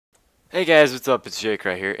Hey guys, what's up? It's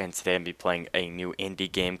Jkry here, and today I'm be playing a new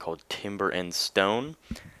indie game called Timber and Stone.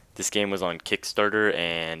 This game was on Kickstarter,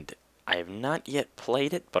 and I have not yet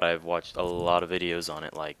played it, but I've watched a lot of videos on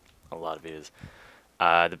it, like a lot of videos.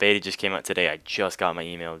 The beta just came out today. I just got my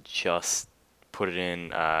email, just put it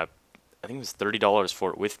in. I think it was $30 for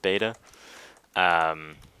it with beta.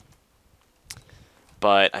 Um,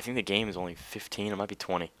 but I think the game is only 15. It might be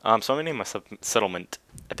 20. So I'm gonna name my settlement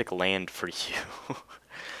Epic Land for you.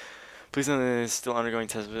 Please know that it's still undergoing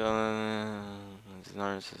test. Okay.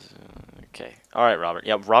 Alright, Robert.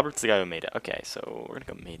 Yeah, Robert's the guy who made it. Okay, so we're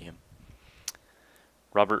gonna go medium.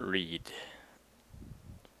 Robert Reed.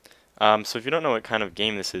 So if you don't know what kind of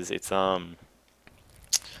game this is, it's, what?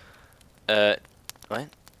 No.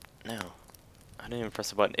 I didn't even press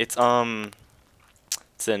the button. It's an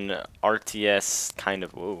RTS kind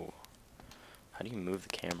of, whoa. How do you move the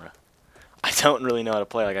camera? I don't really know how to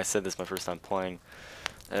play. Like I said, this is my first time playing.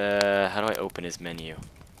 How do I open his menu?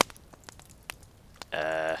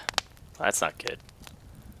 That's not good.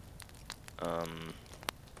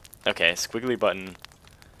 Okay, squiggly button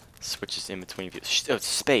switches in between views. Oh,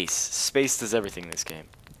 space. Space does everything in this game.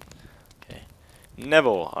 Okay.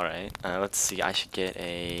 Neville, alright. Let's see, I should get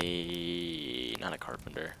a... not a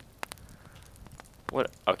carpenter. What?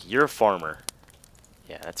 Okay, you're a farmer.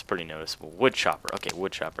 Yeah, that's pretty noticeable. Wood chopper. Okay,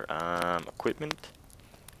 wood chopper. Equipment.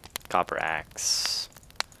 Copper axe.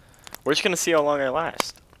 We're just gonna see how long I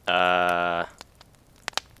last. Yeah,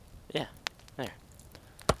 there.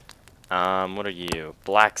 What are you?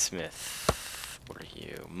 Blacksmith. What are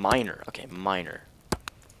you? Miner. Okay, miner.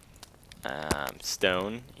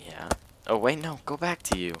 Stone. Yeah. Oh, wait, no. Go back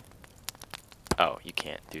to you. Oh, you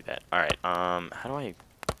can't do that. Alright, how do I...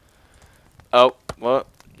 Oh, what?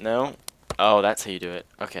 No? Oh, that's how you do it.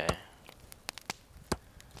 Okay.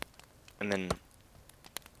 And then...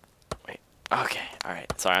 Wait. Okay,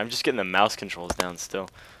 alright. Sorry, I'm just getting the mouse controls down still.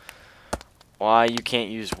 Why you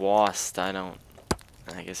can't use WASD? I don't...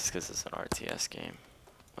 I guess it's because it's an RTS game.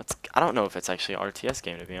 I don't know if it's actually an RTS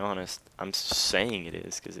game, to be honest. I'm just saying it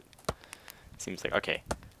is because it seems like... Okay.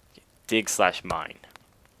 Dig slash mine.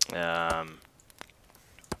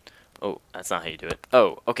 Oh, that's not how you do it.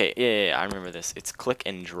 Oh, okay. Yeah, I remember this. It's click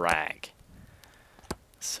and drag.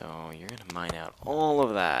 So you're going to mine out all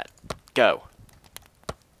of that. Go.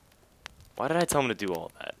 Why did I tell him to do all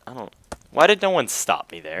of that? I don't... Why did no one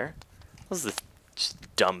stop me there? That was the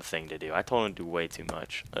just dumb thing to do. I told him to do way too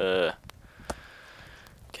much. God.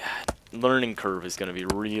 Learning curve is going to be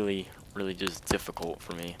really, really just difficult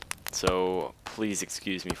for me. So please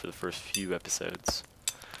excuse me for the first few episodes.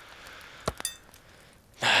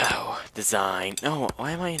 No. Design. No,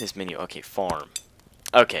 why am I in this menu? Okay, farm.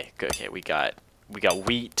 Okay, good. Okay, we got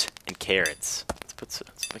wheat and carrots. Let's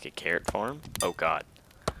make a carrot farm. Oh god.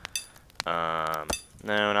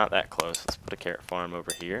 No, not that close. Let's put a carrot farm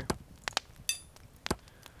over here.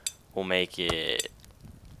 We'll make it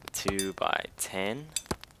 2 by 10.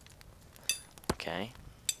 Okay.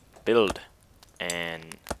 Build.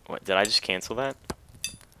 And what, did I just cancel that?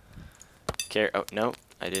 Carrot. Oh, no,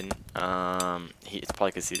 I didn't. It's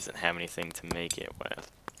probably because he doesn't have anything to make it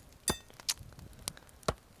with.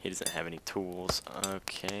 He doesn't have any tools.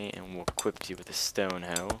 Okay, and we'll equip you with a stone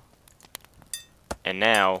hoe. And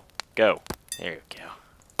now, go. There you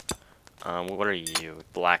go. What are you?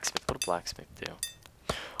 Blacksmith. What does blacksmith do?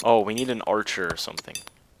 Oh, we need an archer or something.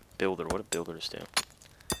 Builder. What do builders do?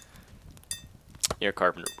 You're a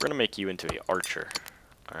carpenter. We're gonna make you into an archer.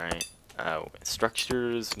 Alright.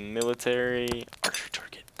 Structures, military, archer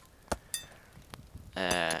target.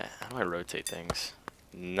 How do I rotate things?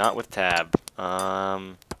 Not with tab.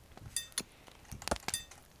 You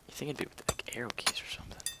think it'd be with like arrow keys or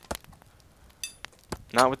something?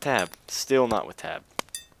 Not with tab. Still not with tab.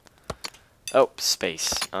 Oh,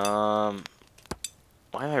 space.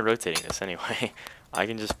 Why am I rotating this anyway? I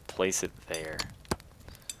can just place it there.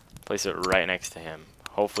 Place it right next to him.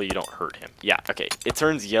 Hopefully you don't hurt him. Yeah, okay. It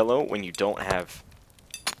turns yellow when you don't have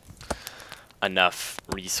enough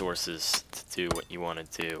resources to do what you want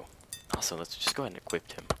to do. Also, let's just go ahead and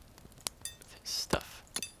equip him with his stuff.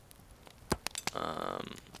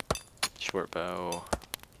 Short bow.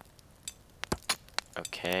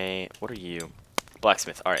 Okay, what are you?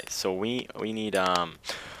 Blacksmith. Alright, so we need,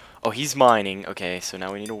 oh, he's mining. Okay, so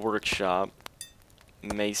now we need a workshop.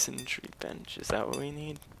 Masonry bench. Is that what we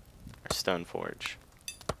need? Or stone forge?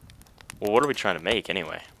 Well, what are we trying to make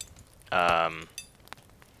anyway?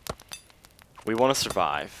 We want to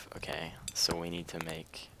survive. Okay, so we need to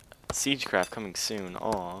make siegecraft coming soon.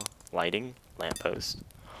 Aw, lighting, lamppost,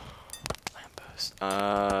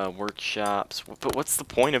 lamppost. Workshops. But what's the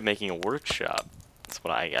point of making a workshop? It's That's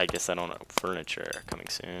what I guess I don't know. Furniture coming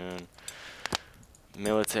soon.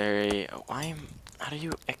 Military. Oh, how do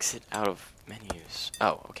you exit out of menus?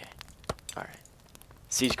 Oh, okay. Alright.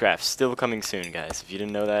 Siegecraft still coming soon, guys. If you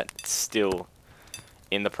didn't know that, it's still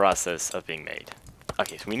in the process of being made.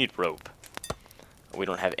 Okay, so we need rope. We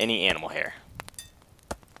don't have any animal hair.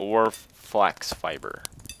 Or flax fiber.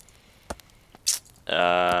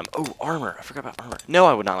 Oh, armor. I forgot about armor. No,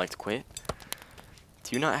 I would not like to quit.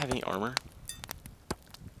 Do you not have any armor?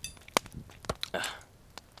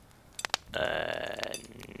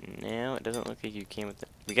 No, it doesn't look like you came with it.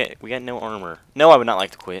 We got no armor. No, I would not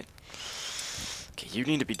like to quit. Okay, you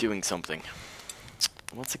need to be doing something.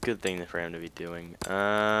 What's a good thing for him to be doing?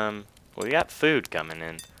 Well, we got food coming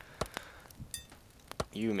in.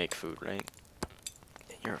 You make food, right?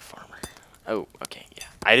 You're a farmer. Oh, okay, yeah.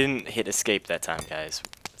 I didn't hit escape that time, guys.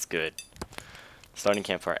 It's good. Starting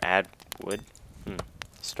campfire. Add wood.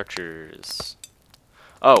 Structures.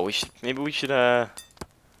 Oh, maybe we should, no.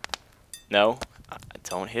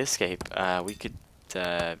 Don't hit escape. We could,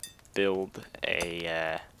 build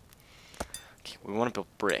a, okay, we want to build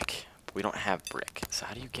brick, but we don't have brick. So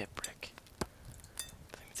how do you get brick?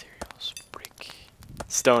 Building materials, brick.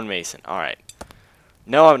 Stonemason. Alright.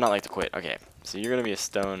 No, I would not like to quit. Okay, so you're going to be a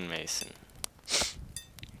stonemason.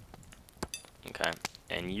 Okay,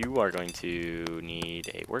 and you are going to need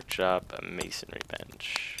a workshop, a masonry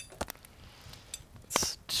bench.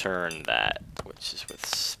 Let's turn that, which is with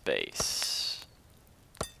space.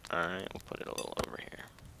 Alright, we'll put it a little over here.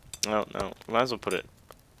 No, we might as well put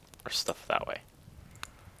our stuff that way.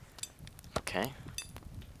 Okay.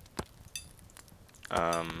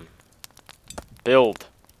 Build.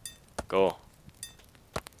 Go.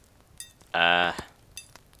 Does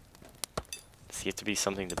he have to be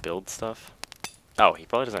something to build stuff? Oh, he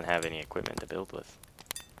probably doesn't have any equipment to build with.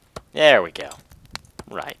 There we go.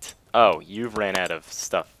 Right. Oh, you've ran out of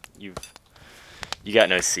stuff. You got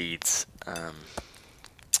no seeds.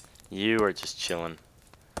 You are just chilling.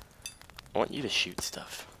 I want you to shoot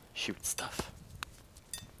stuff. Shoot stuff.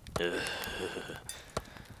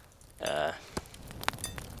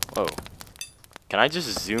 Whoa. Can I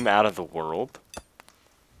just zoom out of the world?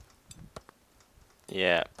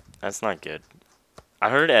 Yeah, that's not good. I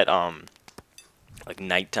heard at, like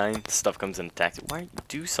nighttime, stuff comes in attacks. Why don't you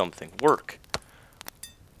do something? Work.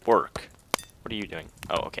 Work. What are you doing?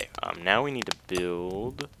 Oh, okay. Now we need to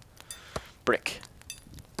build brick.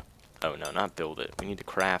 Oh, no, not build it. We need to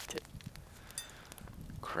craft it.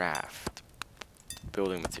 Craft.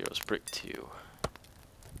 Building materials. Brick 2.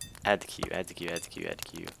 Add to queue, add to queue, add to queue, add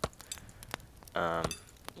to queue. We'll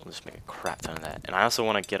just make a crap ton of that. And I also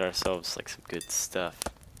want to get ourselves, like, some good stuff.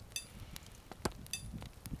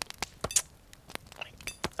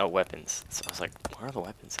 Like, oh, weapons. So I was like, where are the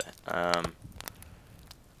weapons at?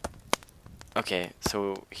 Okay,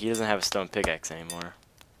 so he doesn't have a stone pickaxe anymore.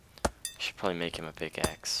 Should probably make him a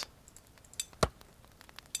pickaxe.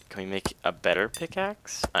 Can we make a better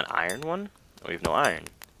pickaxe? An iron one? Oh, we have no iron.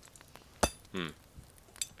 We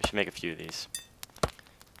should make a few of these.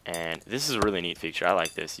 And this is a really neat feature. I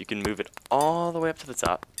like this. You can move it all the way up to the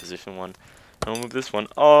top, position 1. And we'll move this one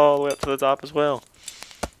all the way up to the top as well.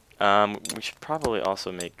 We should probably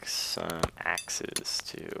also make some axes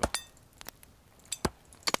too.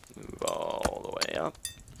 Move all the way up.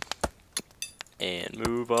 And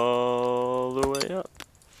move all the way up.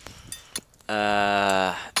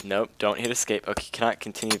 Nope, don't hit escape. Okay, cannot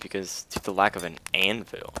continue because due to the lack of an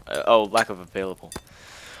anvil. Lack of available.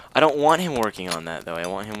 I don't want him working on that though. I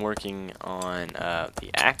want him working on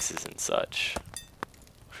the axes and such.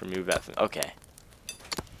 Remove that. Okay.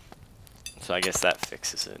 So I guess that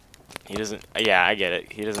fixes it. He doesn't. Yeah, I get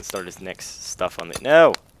it. He doesn't start his next stuff on the.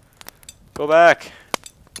 No. Go back.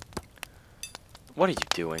 What are you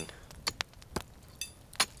doing?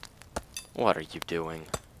 What are you doing?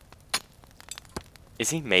 Is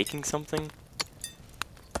he making something?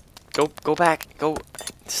 Go back. Go.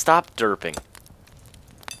 Stop derping.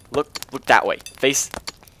 Look that way. Face.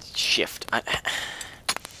 Shift.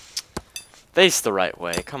 Face the right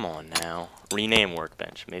way. Come on now. Rename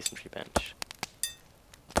workbench. Masonry bench.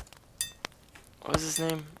 What was his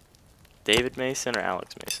name? David Mason or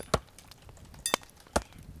Alex Mason?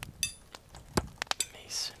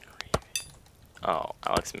 Masonry. Oh,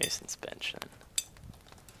 Alex Mason's bench then.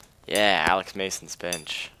 Yeah, Alex Mason's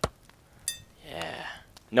bench. Yeah.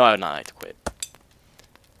 No, I would not like to quit.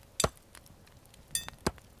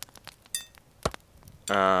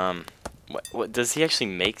 What does he actually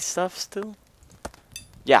make stuff still?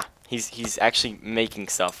 Yeah, he's actually making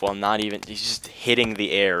stuff while not even, he's just hitting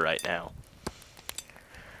the air right now.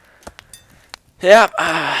 Yeah,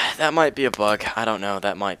 that might be a bug. I don't know.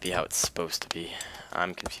 That might be how it's supposed to be.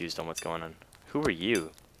 I'm confused on what's going on. Who are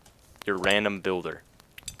you? You're a random builder.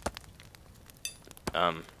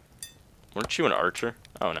 Weren't you an archer?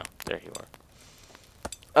 Oh no, there you are.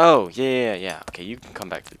 Oh, yeah. Okay, you can come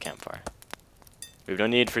back to the campfire. We have no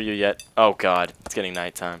need for you yet. Oh god, it's getting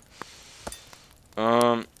nighttime.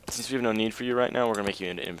 Since we have no need for you right now, we're gonna make you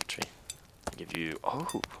into infantry. Give you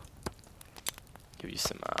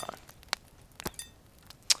some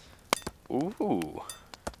ooh.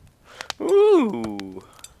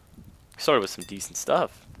 Started with some decent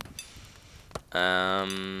stuff.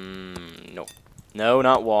 No. No,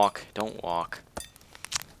 not walk. Don't walk.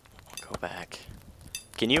 Go back.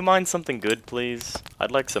 Can you mine something good, please?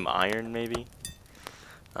 I'd like some iron, maybe.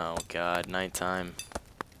 Oh god, nighttime.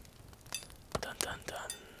 Dun dun dun.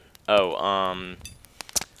 Oh,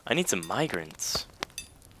 I need some migrants.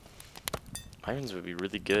 Migrants would be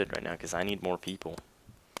really good right now because I need more people.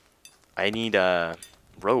 I need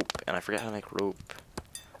rope, and I forget how to make rope.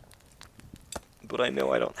 But I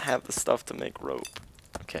know I don't have the stuff to make rope.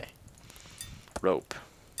 Okay. Rope.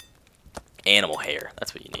 Animal hair.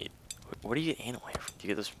 That's what you need. Where do you get animal hair from? Do you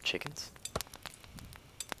get those from chickens?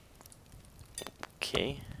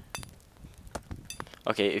 Okay.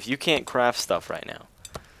 Okay, if you can't craft stuff right now,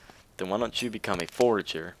 then why don't you become a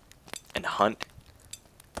forager and hunt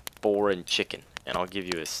boar and chicken? And I'll give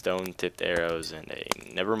you a stone-tipped arrows and a...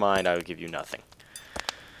 Never mind, I will give you nothing.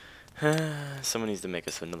 Someone needs to make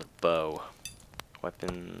us another bow.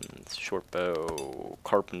 Weapons, short bow,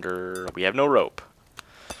 carpenter. We have no rope.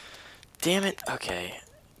 Damn it. Okay.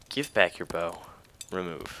 Give back your bow.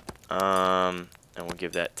 Remove. And we'll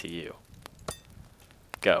give that to you.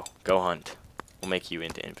 Go. Go hunt. We'll make you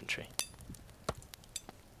into infantry.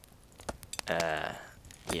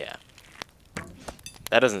 Yeah.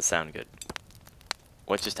 That doesn't sound good.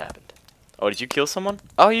 What just happened? Oh, did you kill someone?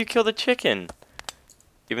 Oh, you killed a chicken.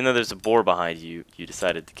 Even though there's a boar behind you, you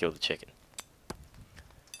decided to kill the chicken.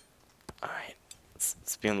 Alright.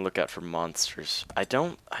 Let's be on the lookout for monsters. I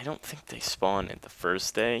don't think they spawn at the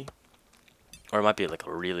first day. Or it might be like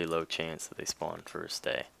a really low chance that they spawn first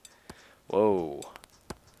day. Whoa.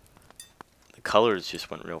 The colors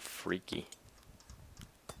just went real freaky.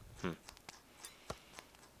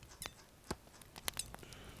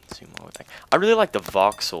 Zoom all the way back. I really like the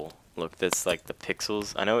voxel look. That's like the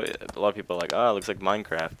pixels. I know a lot of people are like, oh, it looks like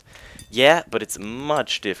Minecraft. Yeah, but it's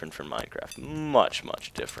much different from Minecraft. Much,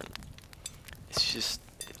 much different. It's just,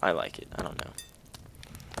 I like it. I don't know.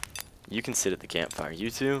 You can sit at the campfire.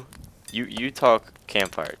 You two, you talk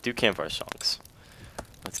campfire. Do campfire songs.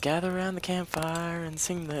 Let's gather around the campfire and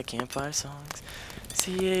sing the campfire songs.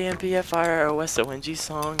 CAMPFIROSONG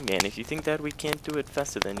song. Man, if you think that we can't do it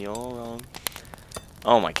faster, then you're all wrong.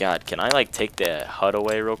 Oh my god, can I like take the HUD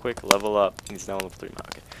away real quick? Level up. He's now level 3.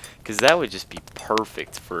 Okay. Because that would just be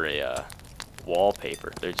perfect for a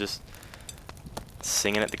wallpaper. They're just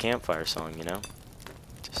singing at the campfire song, you know?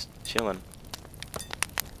 Just chilling.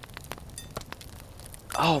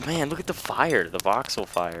 Oh man, look at the fire. The voxel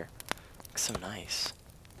fire. Looks so nice.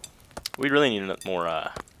 We really need more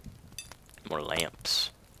lamps.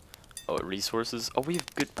 Oh, resources. Oh, we've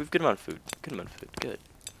good amount of food. Good amount of food. Good.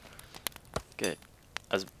 Good.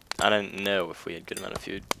 I don't know if we had good amount of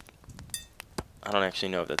food. I don't actually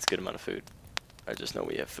know if that's good amount of food. I just know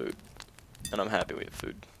we have food, and I'm happy we have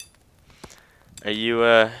food. Are you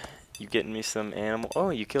you getting me some animal?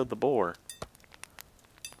 Oh, you killed the boar.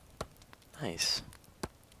 Nice.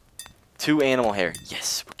 2 animal hair.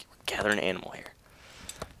 Yes, we're gathering animal hair.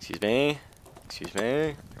 Excuse me. Excuse me.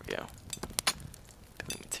 There we go.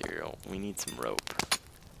 Building material. We need some rope.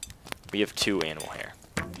 We have 2 animal hair.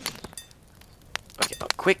 Okay,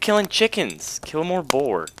 quit killing chickens. Kill more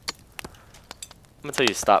boar. I'm gonna tell you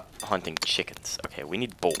to stop hunting chickens. Okay, we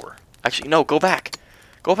need boar. Actually, no, go back.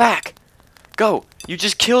 Go back. Go. You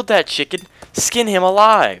just killed that chicken. Skin him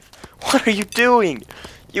alive. What are you doing?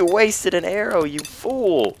 You wasted an arrow, you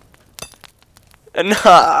fool.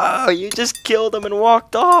 No, you just killed him and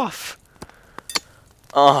walked off.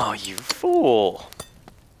 Oh, you fool.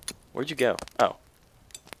 Where'd you go? Oh.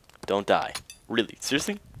 Don't die. Really?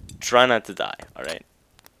 Seriously? Try not to die, alright?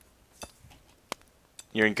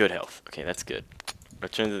 You're in good health. Okay, that's good.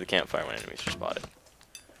 Return to the campfire when enemies are spotted.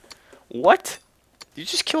 What? Did you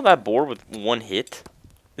just kill that boar with 1 hit?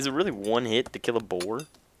 Is it really 1 hit to kill a boar?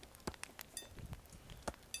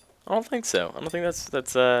 I don't think so. I don't think that's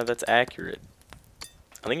accurate.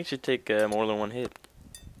 I think it should take more than 1 hit.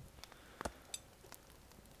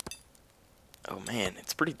 Oh man,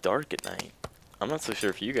 it's pretty dark at night. I'm not so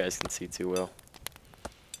sure if you guys can see too well.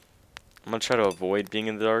 I'm gonna try to avoid being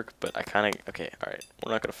in the dark, but I kinda... Okay, alright.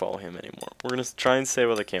 We're not gonna follow him anymore. We're gonna try and stay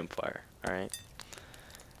by the campfire, alright?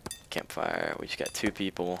 Campfire. We just got 2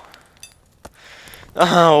 people.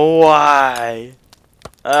 Oh, why?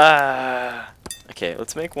 Ah. Okay,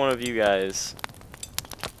 let's make one of you guys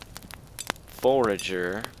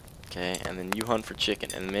forager. Okay, and then you hunt for chicken,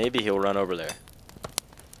 and maybe he'll run over there.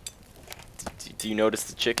 Do you notice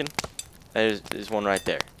the chicken? There's one right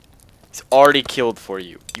there. He's already killed for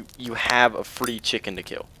you. You have a free chicken to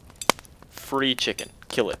kill. Free chicken.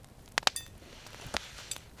 Kill it.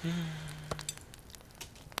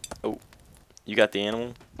 Oh, you got the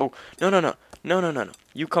animal? Oh, no.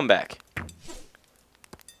 You come back.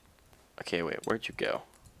 Okay, wait, where'd you go?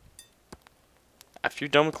 After you're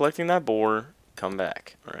done with collecting that boar, come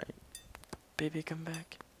back. Alright. Baby, come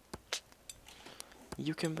back.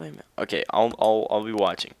 You can blame it. Okay, I'll be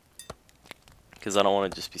watching. Because I don't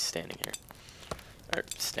want to just be standing here. Or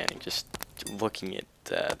standing, just looking at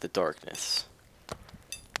the darkness.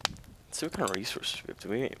 Let's see what kind of resources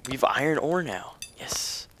we have. We have iron ore now.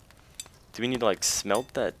 Yes. Do we need to like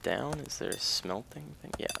smelt that down? Is there a smelting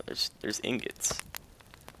thing? Yeah, there's ingots.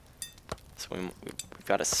 So we've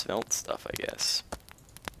got to smelt stuff, I guess.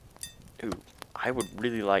 Ooh, I would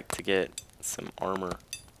really like to get some armor.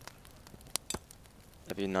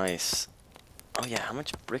 That'd be nice. Oh yeah, how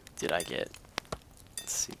much brick did I get?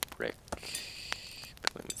 Let's see, brick.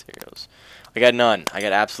 Building materials. I got none. I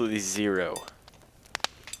got absolutely 0.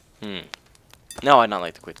 No, I'd not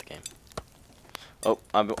like to quit the game. Oh,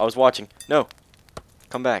 I was watching. No,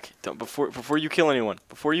 come back. Don't before you kill anyone.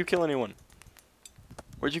 Before you kill anyone.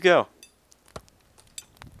 Where'd you go?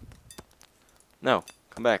 No,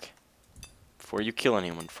 come back. Before you kill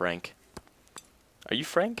anyone, Frank. Are you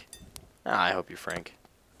Frank? Ah, I hope you're Frank.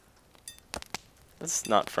 That's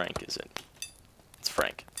not Frank, is it? It's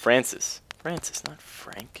Frank. Francis. Francis, not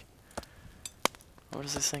Frank. What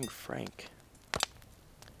is this saying, Frank?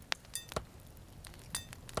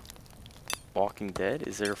 Walking Dead?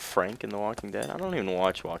 Is there a Frank in The Walking Dead? I don't even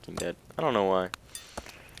watch Walking Dead. I don't know why.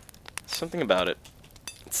 Something about it.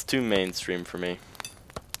 It's too mainstream for me.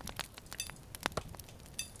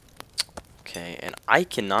 Okay, and I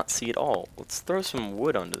cannot see it all. Let's throw some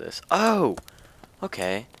wood onto this. Oh!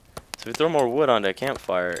 Okay. So if we throw more wood onto a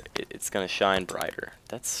campfire, it's going to shine brighter.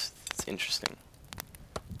 That's interesting.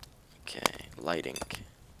 Okay, lighting.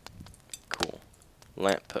 Cool.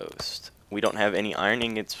 Lamppost. We don't have any iron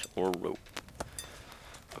ingots or rope.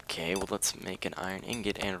 Okay, well let's make an iron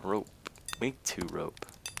ingot and rope. We need 2 rope.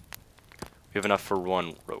 We have enough for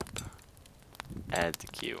 1 rope. Add to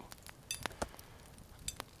queue.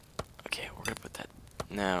 Okay, we're gonna put that.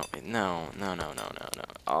 No.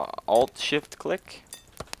 Alt Shift click.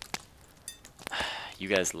 You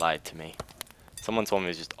guys lied to me. Someone told me it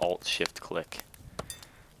was just Alt Shift click.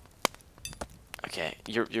 Okay,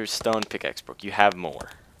 your stone pickaxe broke. You have more.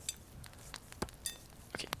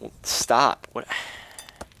 Okay, well stop. What?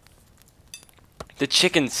 The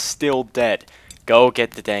chicken's still dead. Go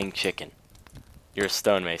get the dang chicken. You're a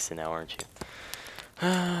stonemason now, aren't you?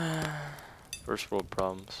 First world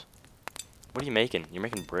problems. What are you making? You're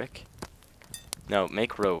making brick? No,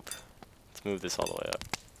 make rope. Let's move this all the way up.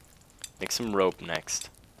 Make some rope next.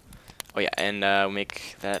 Oh yeah, and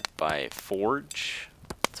make that by forge.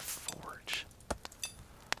 It's a forge.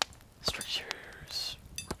 Structures.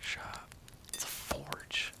 Workshop. It's a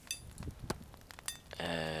forge.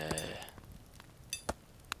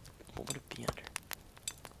 What would it be under?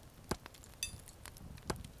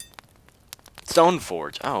 Stone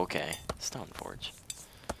forge. Oh, okay. Stone forge.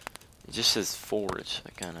 It just says forge.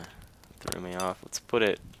 That kind of threw me off. Let's put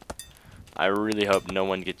it. I really hope no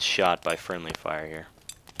one gets shot by friendly fire here.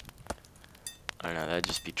 I don't know. That'd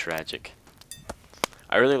just be tragic.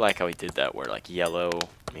 I really like how he did that, where like yellow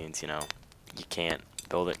means, you know, you can't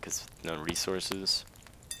build it because no resources.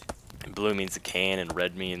 And blue means it can, and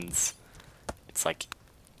red means it's like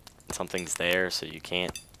something's there, so you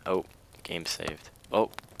can't. Oh, game saved. Oh,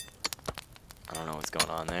 I don't know what's going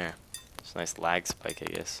on there. It's a nice lag spike, I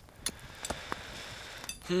guess.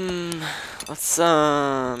 Let's You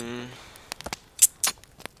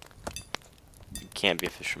can't be a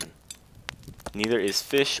fisherman. Neither is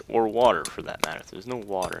fish or water, for that matter. There's no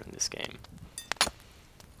water in this game.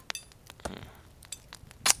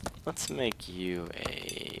 Let's make you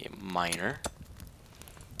a miner.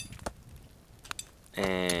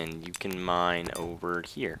 And you can mine over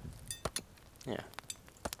here. Yeah.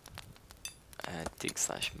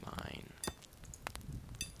 Dig/mine.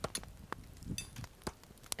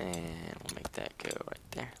 And we'll make that go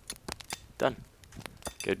right there. Done.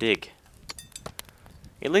 Go dig.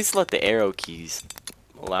 At least let the arrow keys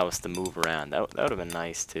allow us to move around. That would have been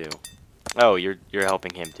nice too. Oh, you're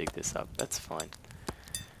helping him dig this up. That's fine.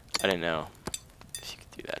 I didn't know if you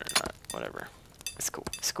could do that or not. Whatever. It's cool.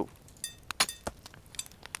 It's cool.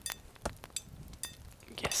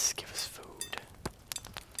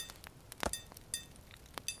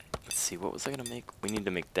 see, what was I gonna make? We need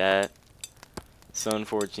to make that. Stone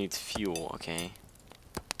forge needs fuel, okay.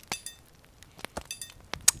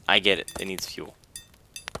 I get it. It needs fuel.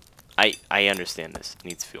 I understand this. It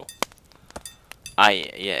needs fuel.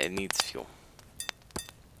 Yeah, it needs fuel.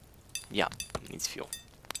 Yeah, it needs fuel.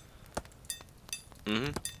 Are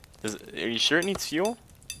you sure it needs fuel?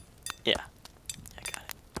 Yeah. I got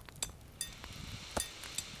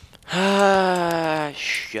it.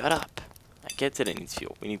 Shut up. I get that it needs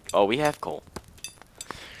fuel. We have coal.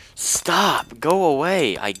 Stop! Go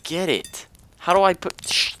away! I get it. How do I put...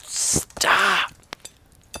 Stop!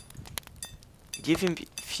 Give him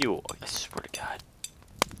fuel. I swear to God.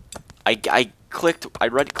 I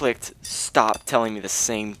right-clicked, stop telling me the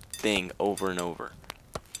same thing over and over.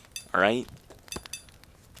 Alright?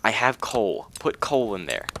 I have coal. Put coal in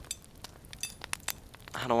there.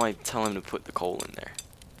 How do I tell him to put the coal in there?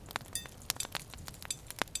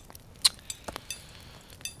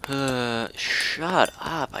 Shut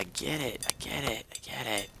up. I get it. I get it. I get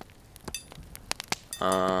it.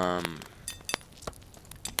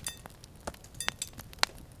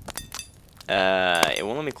 It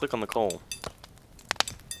won't let me click on the coal.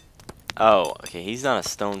 Oh, okay, he's not a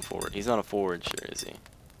stone forge. He's not a forager, is he?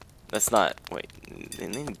 That's not... Wait, they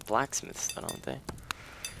need blacksmiths, don't they?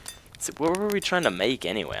 So what were we trying to make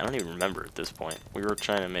anyway? I don't even remember at this point. We were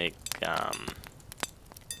trying to make,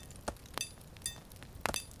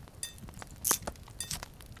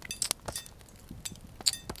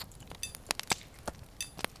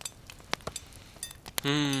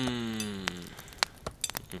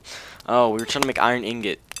 Oh, we were trying to make iron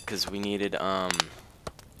ingot, because we needed,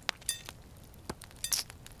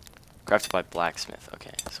 crafted by blacksmith.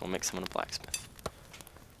 Okay, so we'll make someone a blacksmith.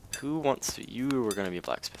 Who wants to... You were going to be a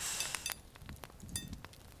blacksmith.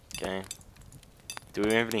 Okay. Do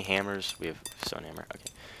we have any hammers? We have stone hammer.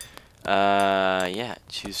 Okay. Yeah,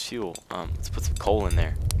 choose fuel. Let's put some coal in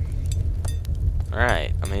there.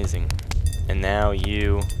 Alright, amazing. And now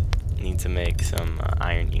you need to make some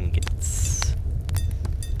iron ingots.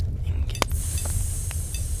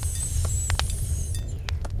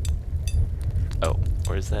 Oh,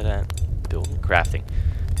 where's that at? Building, crafting.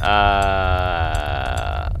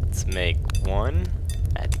 Let's make one.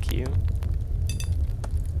 Add to queue.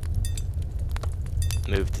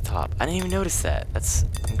 Move to top. I didn't even notice that. That's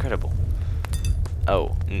incredible.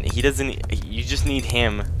 Oh, he doesn't. You just need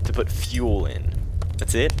him to put fuel in.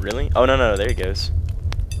 That's it? Really? Oh, no, there he goes.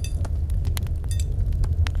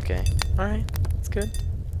 Okay. Alright. That's good.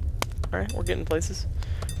 Alright, we're getting places.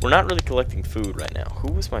 We're not really collecting food right now.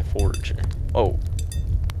 Who was my forager? Oh.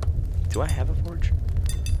 Do I have a forge?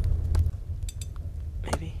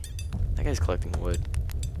 Maybe? That guy's collecting wood.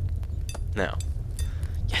 No.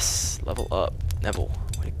 Yes! Level up. Neville.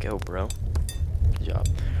 Way to go, bro. Good job.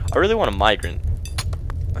 I really want a migrant.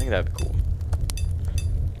 I think that'd be cool.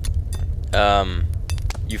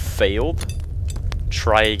 You failed?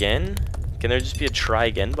 Try again? Can there just be a try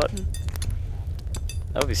again button?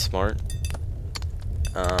 That would be smart.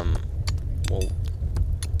 Well,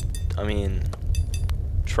 I mean,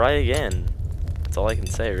 try again. That's all I can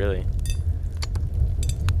say, really.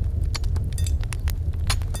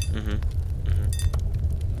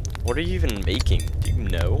 What are you even making? Do you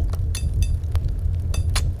know?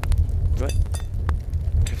 What?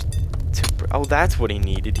 Oh, that's what he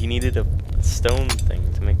needed. He needed a stone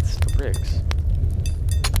thing to make the bricks.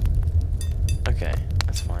 Okay,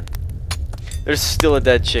 that's fine. There's still a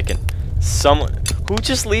dead chicken. Someone... Who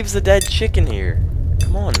just leaves the dead chicken here?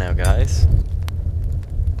 Come on now, guys.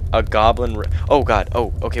 A goblin... Oh, God.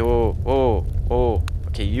 Oh, okay, whoa.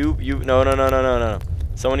 Okay, you... No.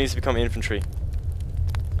 Someone needs to become infantry.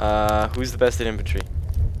 Who's the best at infantry?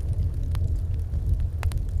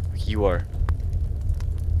 You are.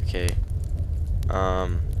 Okay. I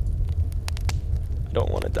don't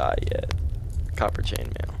want to die yet. Copper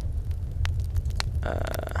chainmail.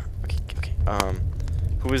 Okay.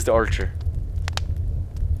 Who is the archer?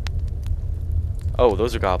 Oh,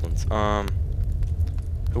 those are goblins.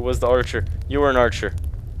 Who was the archer? You were an archer.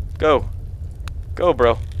 Go. Go,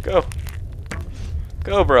 bro. Go.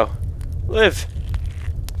 Go, bro. Live.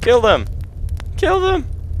 Kill them. Kill them.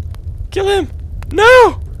 Kill him.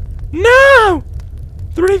 No. No.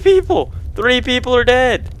 3 people. 3 people are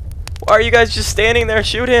dead. Why are you guys just standing there?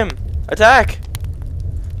 Shoot him. Attack.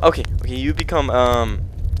 Okay. You become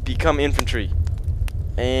infantry.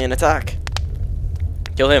 And attack.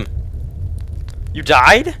 Kill him. You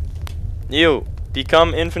died? You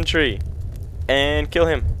become infantry. And kill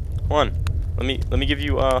him. Hold on. Let me give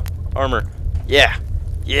you armor. Yeah.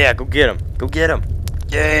 Yeah, go get him. Go get him.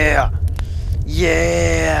 Yeah.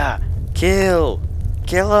 Yeah. Kill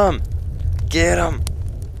him. Get him.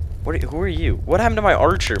 Who are you? What happened to my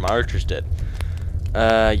archer? My archer's dead.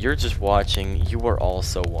 You're just watching. You are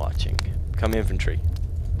also watching. Become infantry.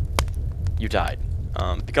 You died.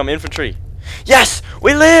 Become infantry. Yes!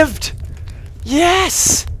 We lived!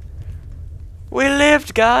 Yes! We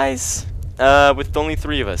lived, guys! With only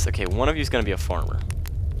 3 of us. Okay, one of you is gonna be a farmer.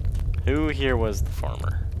 Who here was the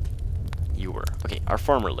farmer? You were. Okay, our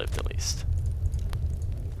farmer lived at least.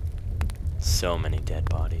 So many dead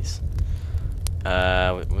bodies.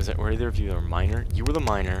 Were either of you a miner? You were the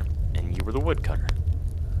miner, and you were the woodcutter.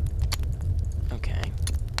 Okay.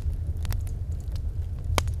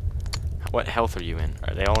 What health are you in?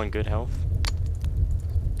 Are they all in good health?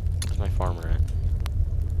 Where's my farmer at?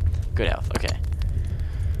 Good health, okay.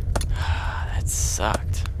 That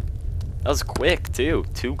sucked. That was quick, too.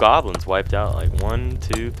 2 goblins wiped out, like 1,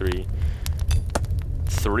 2, 3.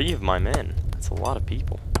 3 of my men. That's a lot of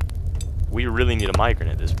people. We really need a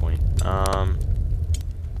migrant at this point.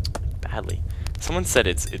 Badly. Someone said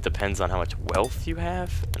it depends on how much wealth you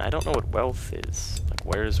have, and I don't know what wealth is. Like,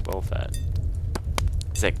 where is wealth at?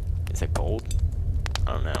 Is that gold?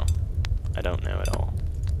 I don't know. I don't know at all.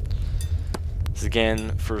 This is,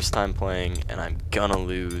 again, first time playing, and I'm gonna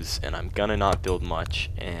lose, and I'm gonna not build much,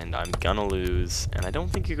 and I'm gonna lose, and I don't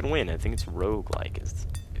think you can win. I think it's roguelike, if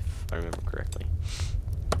I remember correctly.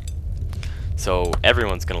 So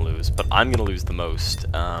everyone's gonna lose, but I'm gonna lose the most.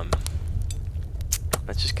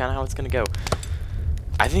 That's just kind of how it's gonna go.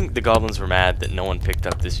 I think the goblins were mad that no one picked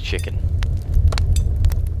up this chicken.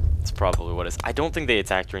 That's probably what it is. I don't think they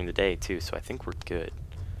attack during the day, too, so I think we're good.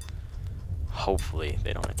 Hopefully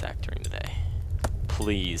they don't attack during the day.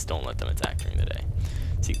 Please don't let them attack during the day.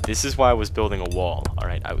 See, this is why I was building a wall.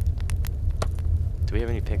 Alright, do we have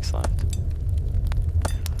any picks left?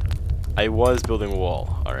 I was building a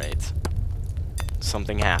wall, alright.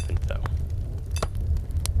 Something happened, though.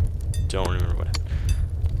 Don't remember what happened.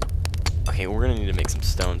 Okay, we're gonna need to make some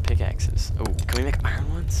stone pickaxes. Oh, can we make iron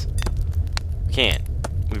ones? We can't.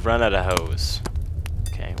 We've run out of hose.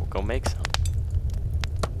 Okay, we'll go make some.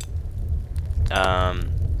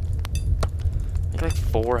 Make like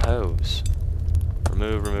 4 hose.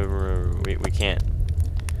 Remove. We can't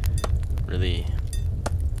really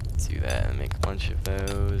do that. And make a bunch of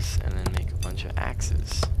those, and then make a bunch of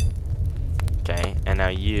axes. Okay, and now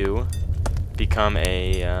you become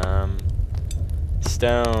a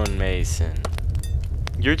stone mason.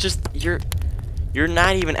 You're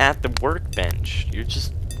not even at the workbench. You're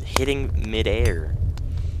just hitting midair.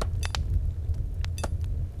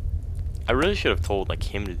 I really should have told like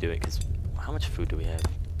him to do it, because how much food do we have?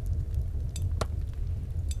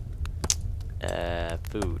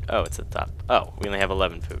 Food. Oh, it's at the top. Oh, we only have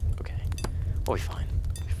 11 food. Okay. We'll be fine.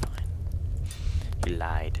 We'll be fine. You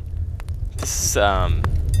lied. This has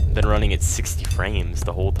been running at 60 frames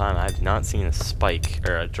the whole time. I've not seen a spike,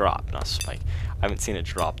 or a drop, not a spike. I haven't seen it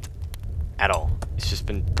dropped at all. It's just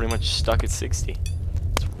been pretty much stuck at 60.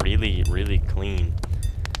 It's really, really clean.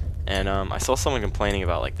 And I saw someone complaining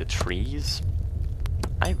about like the trees.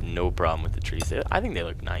 I have no problem with the trees. I think they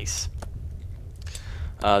look nice.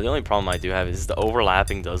 The only problem I do have is the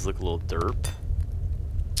overlapping does look a little derp.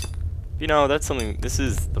 You know, that's something. This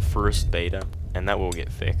is the first beta, and that will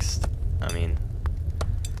get fixed. I mean,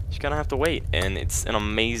 just gonna have to wait, and it's an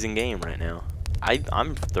amazing game right now.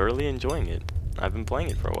 I'm thoroughly enjoying it. I've been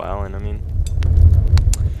playing it for a while, and I mean,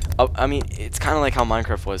 it's kind of like how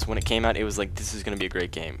Minecraft was when it came out. It was like, this is gonna be a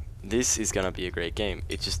great game. This is gonna be a great game.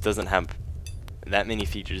 It just doesn't have that many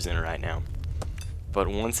features in it right now. But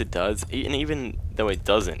once it does, and even though it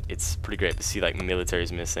doesn't, it's pretty great to see. Like,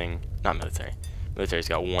 military's missing. Not military. Military's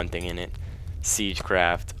got one thing in it.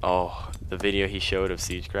 Siegecraft. Oh, the video he showed of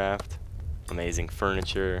Siegecraft. Amazing.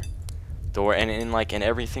 Furniture. Door. And in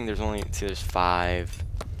everything, there's only, see, there's 5.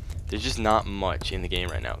 There's just not much in the game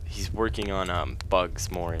right now. He's working on bugs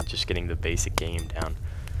more and just getting the basic game down,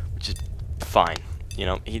 which is fine. You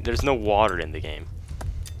know, there's no water in the game.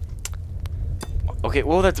 Okay,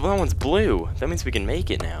 well, that one's blue. That means we can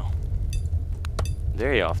make it now.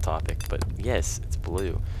 Very off topic, but yes, it's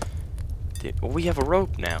blue. Well, we have a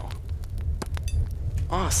rope now.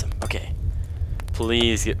 Awesome. Okay.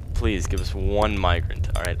 Please give us 1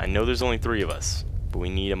 migrant. All right. I know there's only 3 of us, but we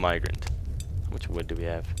need a migrant. How much wood do we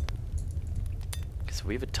have? So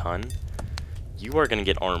we have a ton. You are gonna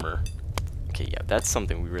get armor. Okay, yeah, that's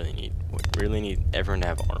something we really need. We really need everyone to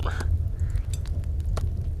have armor.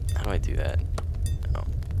 How do I do that? Oh,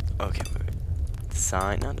 okay, wait.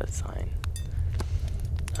 Sign, not that sign.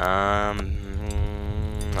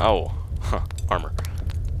 Oh, huh, armor.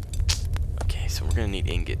 Okay, so we're gonna need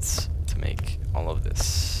ingots to make all of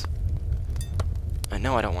this. I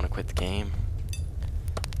know I don't want to quit the game.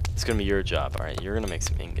 It's gonna be your job. Alright, you're gonna make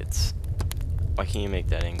some ingots. Why can't you make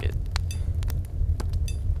that ingot?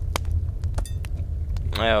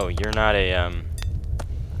 Oh, you're not a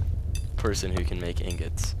person who can make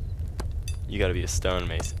ingots. You gotta be a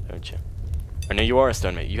stonemason, don't you? Or no, you are a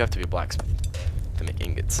stonemason. You have to be a blacksmith to make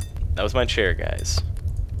ingots. That was my chair, guys.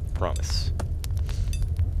 Promise.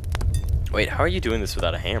 Wait, how are you doing this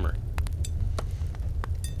without a hammer?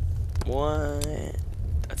 What?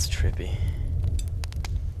 That's trippy.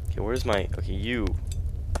 Okay, where's my... Okay, you.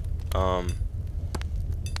 Come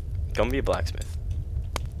be a blacksmith.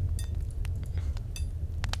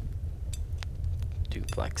 Do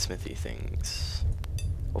blacksmithy things.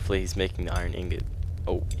 Hopefully he's making the iron ingot.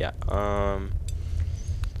 Oh, yeah.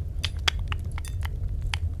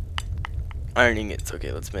 Iron ingots.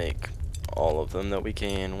 Okay, let's make all of them that we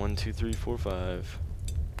can. 1, 2, 3, 4, 5.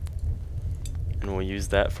 And we'll use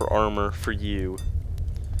that for armor for you.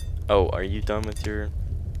 Oh, are you done with your...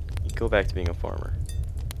 You go back to being a farmer.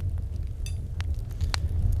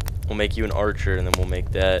 We'll make you an archer, and then we'll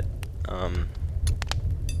make that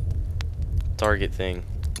target thing.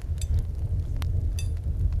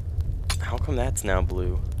 How come that's now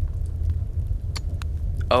blue?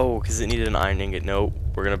 Oh, because it needed an iron ingot. Nope,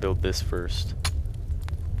 we're gonna build this first.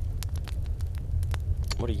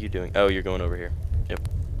 What are you doing? Oh, you're going over here. Yep.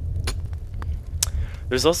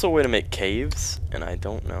 There's also a way to make caves, and I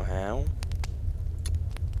don't know how.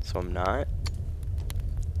 So I'm not.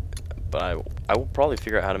 But I will probably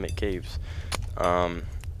figure out how to make caves.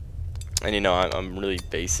 And you know, I'm really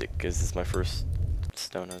basic because this is my first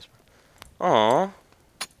stone house. Aww.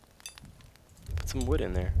 Put some wood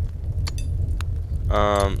in there.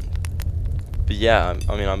 But yeah,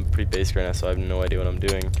 I mean, I'm pretty basic right now, so I have no idea what I'm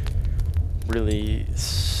doing. Really,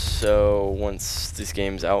 so once this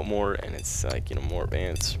game's out more and it's like, you know, more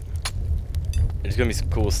advanced, there's gonna be some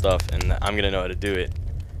cool stuff, and I'm gonna know how to do it.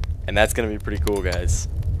 And that's gonna be pretty cool, guys.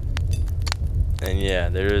 And yeah,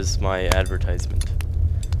 there's my advertisement.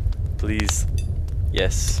 Please,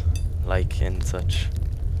 yes, like and such.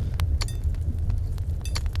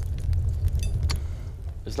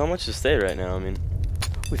 There's not much to say right now. I mean,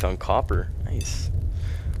 we found copper. Nice.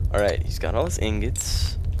 Alright, he's got all his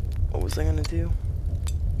ingots. What was I gonna do?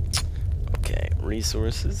 Okay,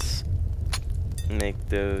 resources. Make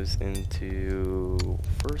those into...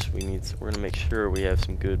 First, we're gonna make sure we have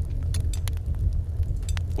some good...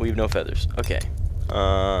 We have no feathers. Okay.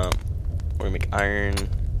 We're gonna make iron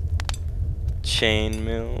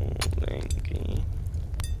chainmail, lanky,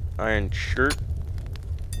 iron shirt,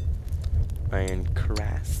 iron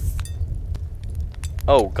cuirass.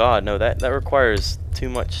 Oh god, no, that requires too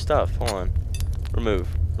much stuff. Hold on. Remove.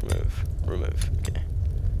 Okay.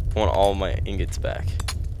 I want all my ingots back.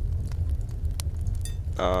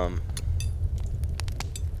 We'll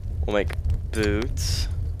make boots.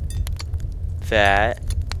 That.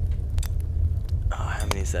 Oh, how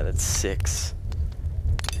many is that? That's 6.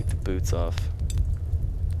 Take the boots off.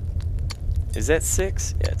 Is that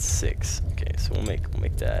 6? Yeah, it's 6. Okay, so we'll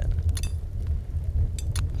make that.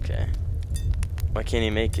 Okay. Why can't he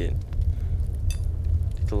make it?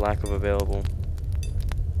 Due to lack of available.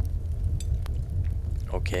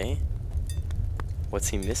 Okay. What's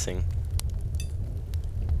he missing?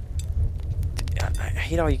 I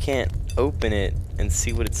hate how you can't open it and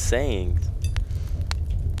see what it's saying.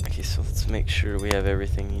 Okay, so let's make sure we have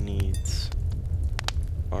everything he needs.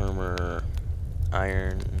 Armor,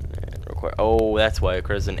 iron, and require. Oh, that's why it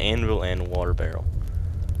requires an anvil and a water barrel.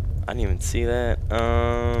 I didn't even see that.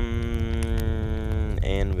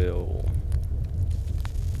 Anvil.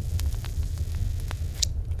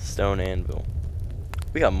 Stone anvil.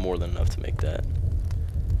 We got more than enough to make that.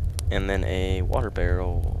 And then a water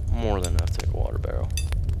barrel. More than enough to make a water barrel.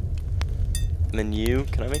 And then you,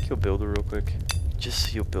 can I make you a builder real quick? Just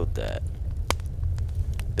so you'll build that.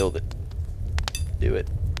 Build it. Do it.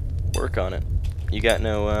 Work on it. You got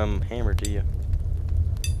no hammer, do you?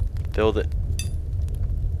 Build it.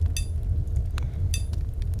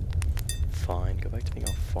 Fine, go back to being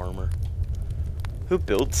a farmer. Who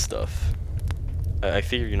builds stuff? I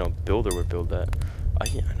figure, you know, builder would build that. I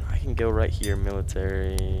can go right here,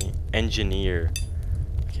 military, engineer.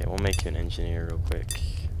 Okay, we'll make you an engineer real quick.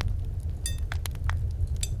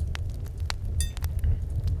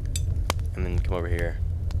 And then come over here,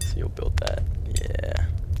 so you'll build that. Yeah,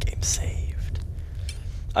 game saved.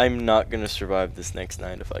 I'm not gonna survive this next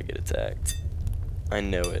night if I get attacked. I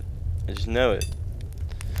know it. I just know it.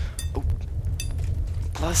 Oh.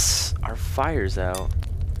 Plus, our fire's out.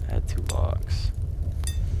 Add 2 logs.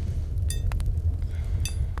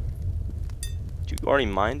 Did you already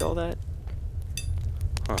mined all that?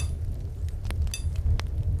 Huh.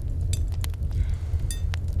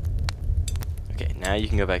 now you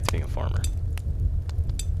can go back to being a farmer.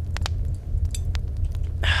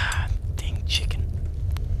 Dang chicken.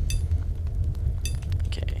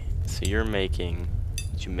 Okay, so you're making...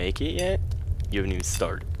 Did you make it yet? You haven't even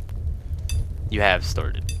started. You have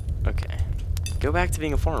started. Okay. Go back to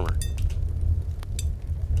being a farmer.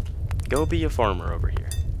 Go be a farmer over here.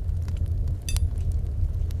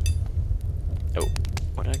 Oh,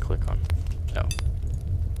 what did I click on? Oh.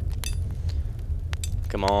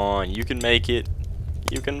 Come on, you can make it.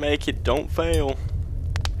 You can make it, don't fail.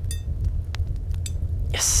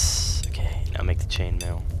 Yes! Okay, now make the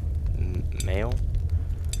chainmail. Mail?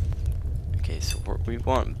 Okay, so we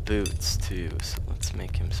want boots too, so let's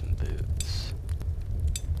make him some boots.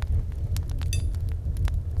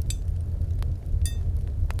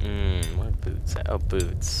 Where are boots at? Oh,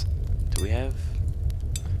 boots. Do we have...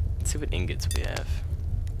 Let's see what ingots we have.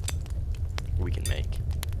 We can make.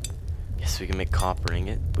 Yes, we can make copper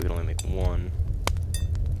ingot. We can only make one.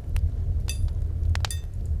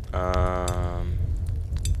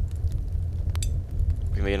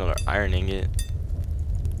 We can make another iron ingot.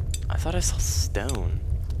 I thought I saw stone.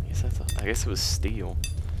 I guess it was steel.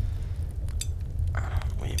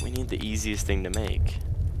 We need the easiest thing to make.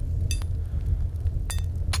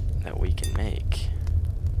 That we can make.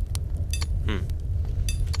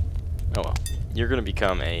 Oh well. You're gonna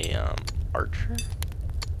become a archer?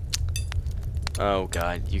 Oh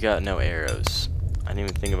god, you got no arrows. I didn't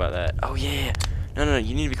even think about that. Oh yeah! No,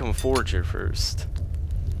 you need to become a forager first.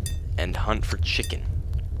 And hunt for chicken.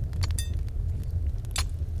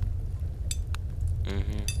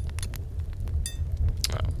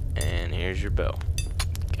 Oh, and here's your bow.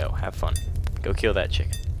 Go, have fun. Go kill that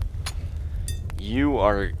chicken. You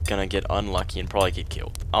are gonna get unlucky and probably get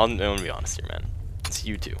killed. I'm gonna be honest here, man. It's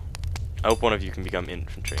you two. I hope one of you can become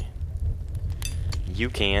infantry. You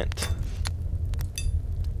can't.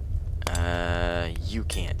 You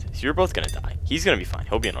can't. So you're both gonna die. He's gonna be fine.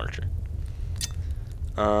 He'll be an archer.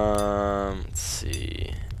 Let's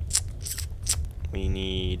see. We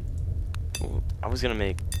need... I was gonna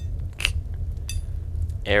make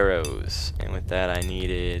arrows, and with that I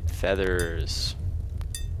needed feathers.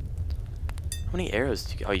 How many arrows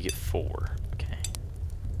do you get? Oh, you get 4. Okay.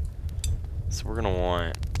 So we're gonna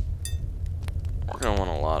want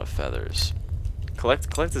a lot of feathers.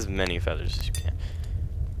 Collect as many feathers as you can.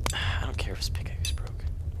 I don't care if his pickaxe broke.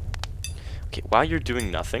 Okay, while you're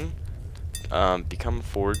doing nothing, become a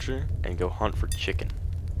forager and go hunt for chicken.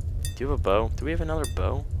 Do you have a bow? Do we have another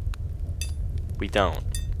bow? We don't.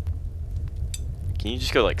 Can you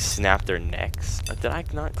just go like snap their necks? Did I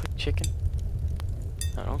not click chicken?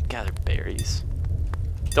 No, don't gather berries.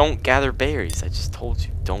 Don't gather berries. I just told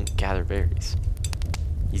you, don't gather berries.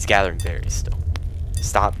 He's gathering berries still.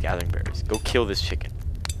 Stop gathering berries. Go kill this chicken.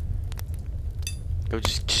 Go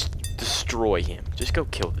just destroy him. Just go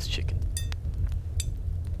kill this chicken.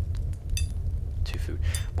 2 food.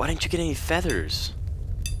 Why didn't you get any feathers?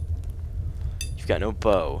 You've got no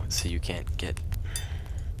bow, so you can't get...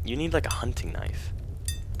 You need like a hunting knife.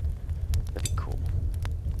 That'd be cool.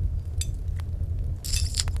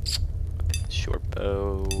 Short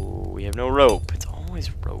bow. We have no rope. It's always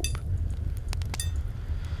rope.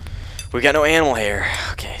 We got no animal hair.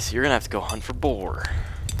 Okay, so you're gonna have to go hunt for boar.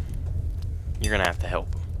 You're gonna have to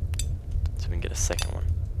help him, so we can get a second one.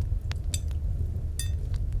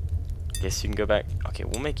 Guess you can go back. Okay,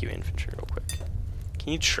 we'll make you infantry real quick.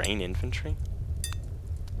 Can you train infantry?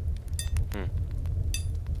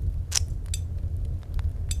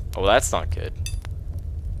 Oh, that's not good.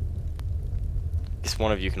 Guess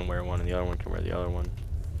one of you can wear one and the other one can wear the other one.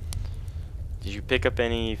 Did you pick up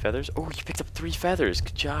any feathers? Oh, you picked up 3 feathers.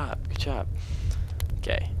 Good job. Good job.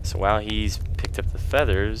 Okay, so while he's picked up the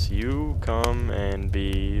feathers, you come and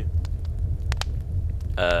be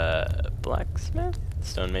blacksmith?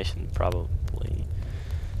 Stonemason, probably.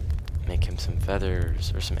 Make him some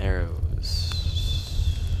feathers or some arrows.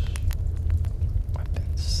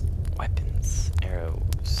 Weapons,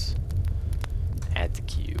 arrows. Add to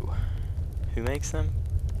queue. Who makes them?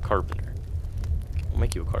 Carpenter. We'll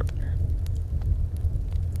make you a carpenter.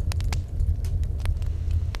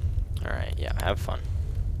 Alright, yeah, have fun.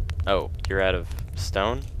 Oh, you're out of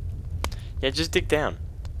stone? Yeah, just dig down.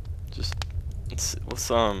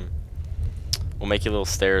 We'll make you little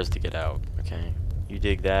stairs to get out, okay? You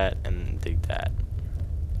dig that and dig that.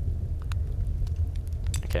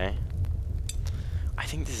 Okay? I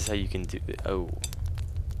think this is how you can do it. Oh.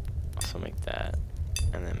 Also make that.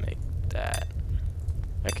 And then make that.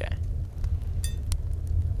 Okay.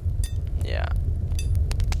 Yeah.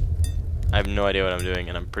 I have no idea what I'm doing,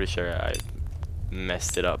 and I'm pretty sure I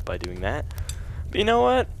messed it up by doing that. But you know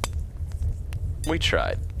what? We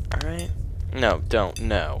tried. Alright? No, don't.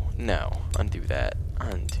 No. No. Undo that.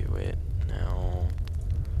 Undo it. No.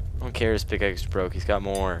 I don't care his pickaxe broke. He's got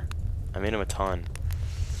more. I made him a ton.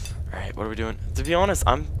 Alright, what are we doing? To be honest,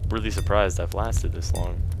 I'm really surprised I've lasted this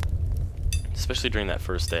long. Especially during that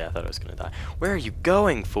first day, I thought I was gonna die. Where are you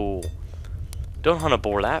going, fool? Don't hunt a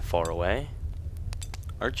boar that far away.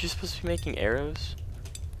 Aren't you supposed to be making arrows?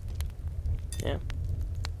 Yeah.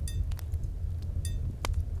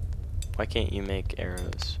 Why can't you make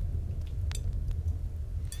arrows?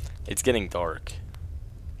 It's getting dark.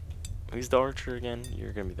 Who's the archer again?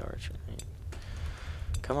 You're gonna be the archer, right?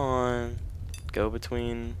 Come on. Go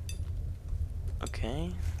between.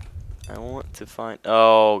 Okay. I want to find.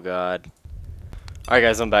 Oh, God. Alright,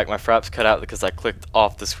 guys, I'm back. My frap's cut out because I clicked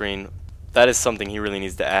off the screen. That is something he really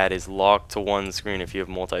needs to add, is lock to one screen if you have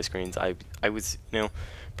multi-screens. I was,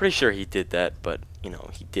 pretty sure he did that, but,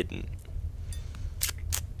 he didn't.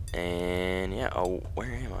 And, yeah, oh,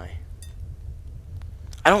 where am I?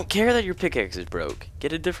 I don't care that your pickaxe is broke.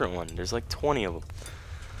 Get a different one. There's like 20 of them.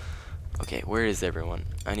 Okay, where is everyone?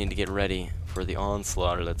 I need to get ready for the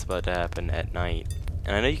onslaught that's about to happen at night.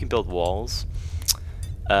 And I know you can build walls.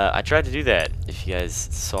 I tried to do that, if you guys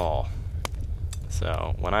saw.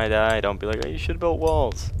 So, when I die, don't be like, oh, you should have built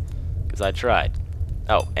walls. Because I tried.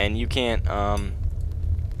 Oh, and you can't,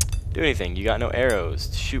 do anything. You got no arrows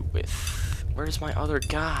to shoot with. Where's my other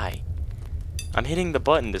guy? I'm hitting the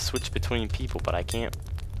button to switch between people, but I can't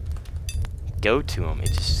go to him.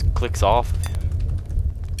 It just clicks off of him.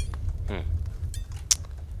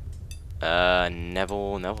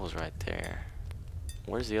 Neville's right there.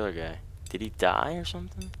 Where's the other guy? Did he die or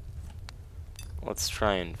something? Let's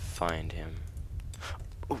try and find him.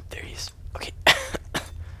 Oh, there he is. Okay.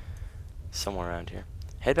 Somewhere around here.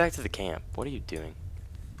 Head back to the camp. What are you doing?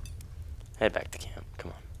 Head back to camp.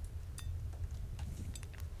 Come on.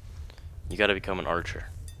 You gotta become an archer.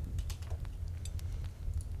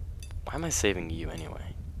 Why am I saving you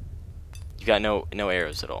anyway? You got no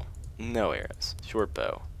arrows at all. No arrows. Short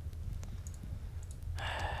bow.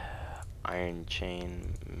 Iron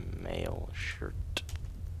chain mail shirt.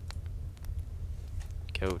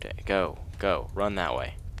 Go. Run that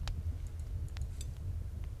way.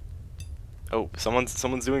 Oh,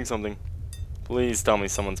 someone's doing something. Please tell me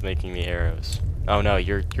someone's making the arrows. Oh no,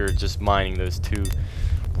 you're just mining those two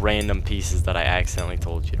random pieces that I accidentally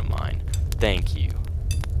told you to mine. Thank you.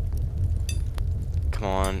 Come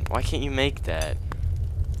on, why can't you make that?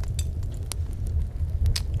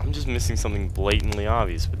 I'm just missing something blatantly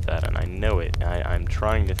obvious with that, and I know it. I'm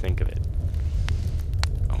trying to think of it.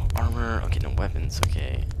 Oh, armor. Okay, no weapons.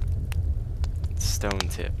 Okay. Stone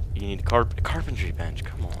tip. You need a carpentry bench.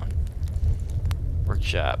 Come on.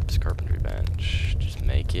 Workshops. Carpentry bench. Just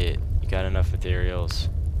make it. You got enough materials.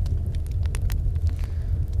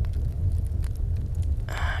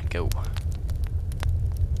 Go.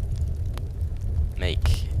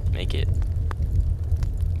 Make it.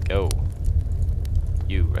 Go.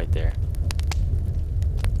 You right there.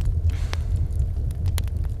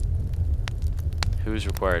 Who's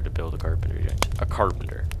required to build a carpentry bench? A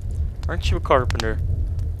carpenter. Aren't you a carpenter?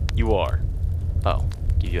 You are. Oh,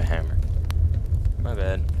 give you a hammer. My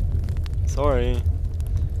bad. Sorry.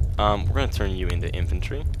 We're gonna turn you into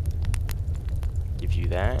infantry. Give you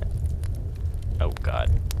that. Oh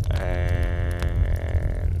God.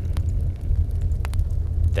 And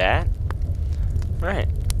that. Right.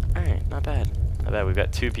 All right. Not bad. Not bad. We've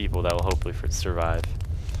got two people that will hopefully survive.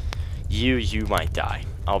 You might die.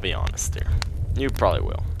 I'll be honest there. You probably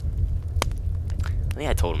will. I think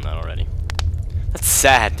I told him that already. That's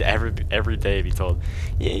sad to every day be told,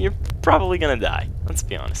 yeah, you're probably gonna die. Let's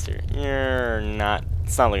be honest here. You're not.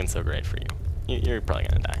 It's not looking so great for you. You're probably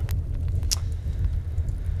gonna die.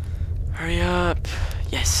 Hurry up.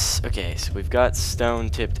 Yes. Okay. So we've got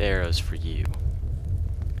stone-tipped arrows for you.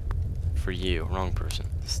 For you. Wrong person.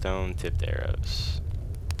 Stone-tipped arrows.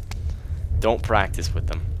 Don't practice with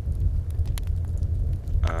them.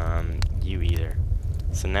 You either.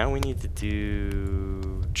 So now we need to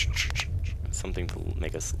do something to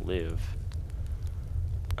make us live.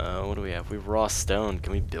 What do we have? We have raw stone.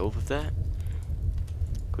 Can we build with that?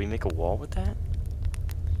 Can we make a wall with that?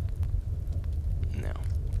 No.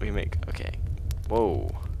 We make, okay. Whoa.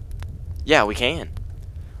 Yeah, we can.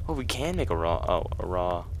 Oh, we can make a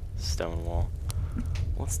raw stone wall.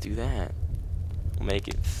 Let's do that. We'll make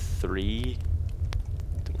it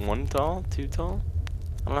 1 tall, 2 tall.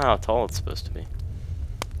 I don't know how tall it's supposed to be.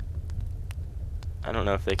 I don't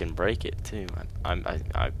know if they can break it too.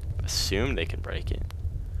 I assume they can break it.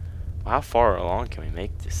 Well, how far along can we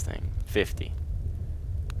make this thing? 50.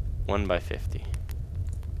 1 by 50.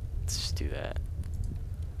 Let's just do that.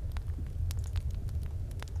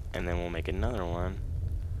 and then we'll make another one.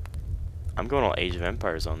 I'm going all Age of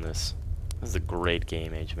Empires on this. This is a great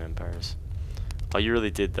game, Age of Empires. All you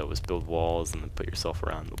really did though was build walls and then put yourself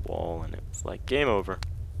around the wall, and it was like game over.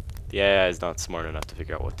 The AI is not smart enough to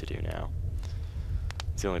figure out what to do now.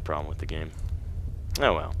 It's the only problem with the game.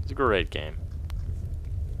 Oh well, it's a great game.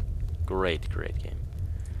 Great game.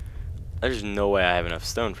 There's no way I have enough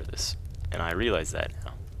stone for this, and I realize that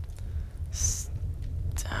now.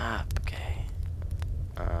 Stop, okay.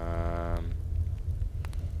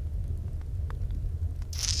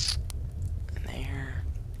 There.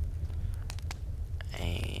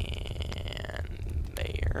 And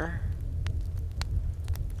there.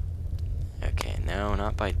 Okay, no,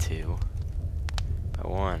 not by 2. By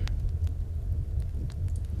 1.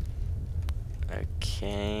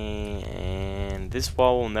 Okay, and this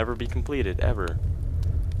wall will never be completed, ever.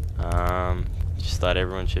 Just thought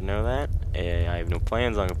everyone should know that. I have no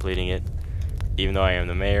plans on completing it. Even though I am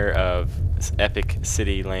the mayor of this epic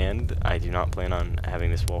city land, I do not plan on having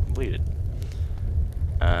this wall completed.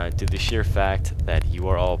 Due to the sheer fact that you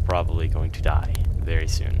are all probably going to die very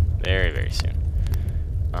soon. Very soon.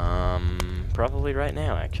 Probably right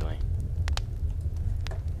now, actually.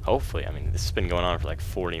 Hopefully. I mean, this has been going on for like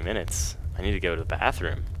 40 minutes. I need to go to the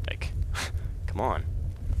bathroom. Like, come on.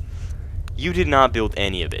 You did not build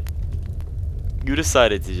any of it. You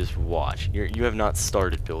decided to just watch. You have not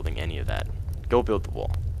started building any of that. Go build the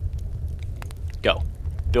wall. Go.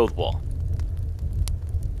 Build wall.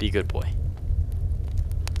 Be a good boy.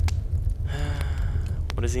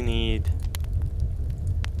 What does he need?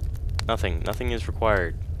 Nothing. Nothing is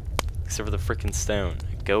required. Except for the frickin' stone.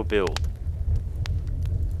 Go build.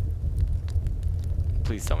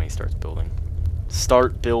 Please tell me he starts building.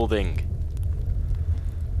 Start building.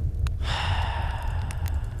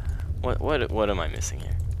 What am I missing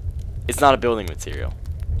here? It's not a building material.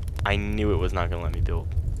 I knew it was not gonna let me build.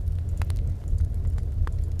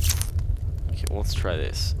 Okay, well, let's try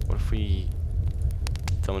this. What if we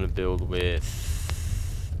tell him to build with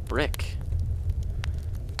brick?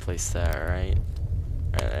 Place that right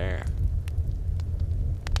there.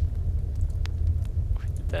 If we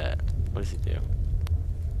did that, what does he do?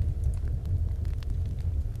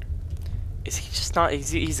 Is he just not?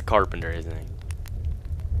 He's a carpenter, isn't he?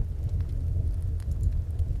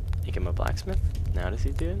 Make him a blacksmith? Now does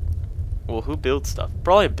he do it? Well, who builds stuff?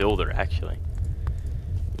 Probably a builder, actually.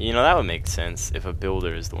 You know, that would make sense if a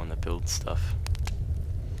builder is the one that builds stuff.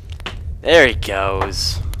 There he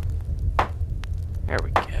goes. There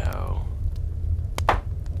we go.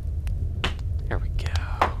 There we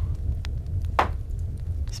go.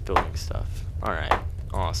 He's building stuff. Alright,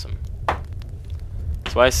 awesome.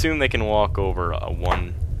 So I assume they can walk over a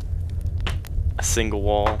single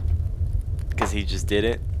wall, because he just did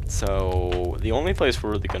it. So the only place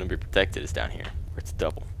we're really going to be protected is down here, where it's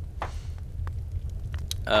double.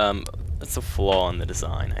 That's a flaw in the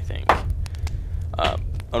design, I think.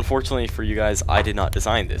 Unfortunately for you guys, I did not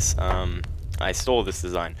design this. I stole this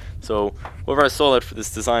design. So whoever I stole it for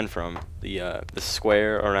this design from, the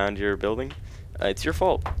square around your building, it's your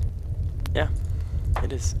fault. Yeah,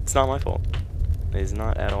 it is. It's not my fault. It is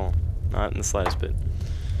not at all. Not in the slightest bit.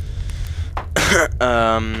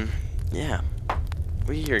 Yeah.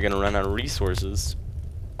 We are gonna run out of resources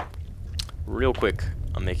real quick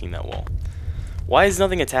on making that wall. Why has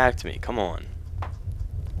nothing attacked me? Come on.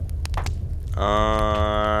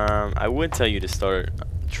 I would tell you to start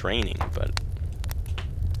training, but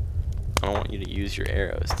I don't want you to use your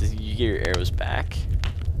arrows. Did you get your arrows back?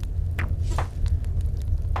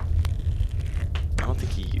 I don't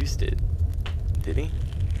think he used it. Did he?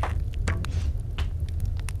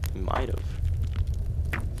 He might have.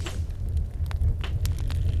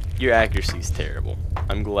 Your accuracy is terrible.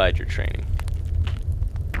 I'm glad you're training.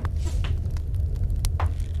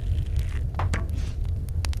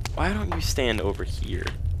 Why don't you stand over here?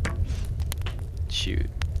 Shoot.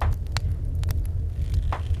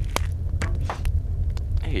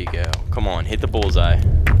 There you go. Come on, hit the bullseye.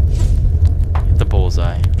 Hit the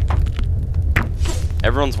bullseye.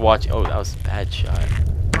 Everyone's watching. Oh, that was a bad shot.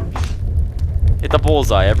 Hit the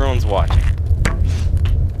bullseye. Everyone's watching.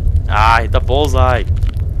 Ah, hit the bullseye.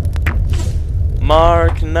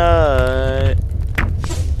 Mark Nut.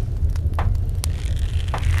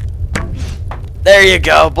 There you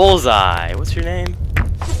go, bullseye. What's your name?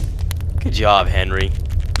 Good job, Henry.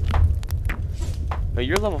 Oh,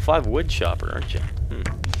 you're level 5 wood chopper, aren't you?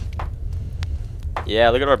 Yeah,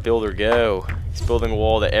 look at our builder go. He's building a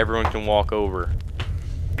wall that everyone can walk over.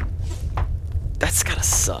 That's gotta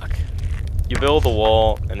suck. You build a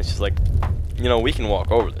wall, and it's just like, you know, we can walk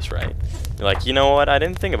over this, right? You're like, you know what? I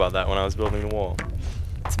didn't think about that when I was building the wall.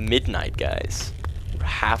 It's midnight, guys. We're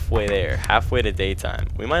halfway there. Halfway to daytime.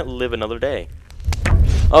 We might live another day.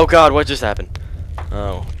 Oh god, what just happened?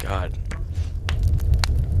 Oh god.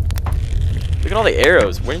 Look at all the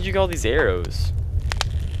arrows. Where did you get all these arrows?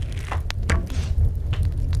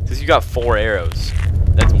 Because you got 4 arrows.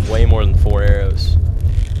 That's way more than 4 arrows.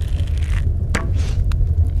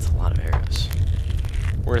 That's a lot of arrows.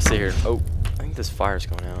 We're gonna sit here. Oh, I think this fire's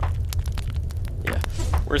going out. Yeah.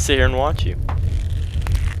 We're gonna sit here and watch you.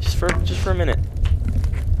 Just for a minute.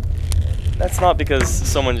 That's not because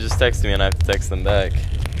someone just texted me and I have to text them back.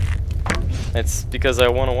 It's because I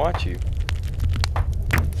want to watch you.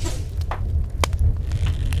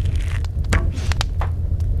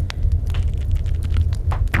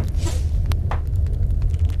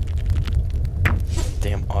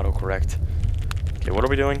 Damn autocorrect. Okay, what are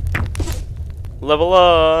we doing? Level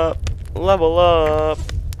up! Level up!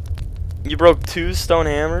 You broke 2 stone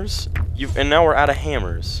hammers, and now we're out of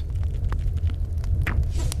hammers.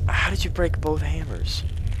 How did you break both hammers?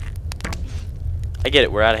 I get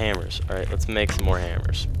it, we're out of hammers. Alright, let's make some more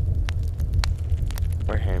hammers.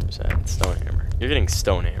 Where are hammers at? Stone hammer. You're getting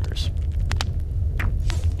stone hammers.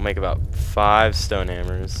 We'll make about 5 stone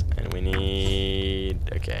hammers, and we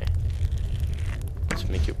need... Okay. Let's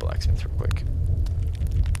make you a blacksmith real quick.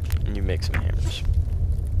 And you make some hammers.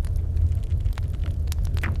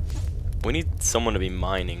 We need someone to be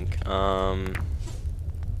mining.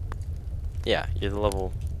 Yeah, you're the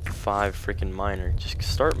level 5 freaking miner. Just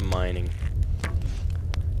start mining.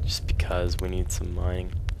 Just because we need some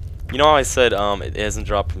mining. You know how I said it hasn't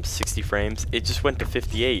dropped from 60 frames? It just went to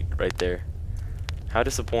 58 right there. How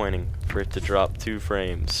disappointing for it to drop 2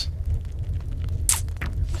 frames.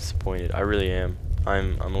 Disappointed. I really am.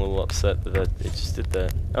 I'm a little upset that it just did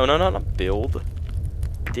that. Oh no, not build.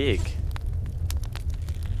 Dig.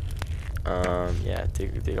 Yeah,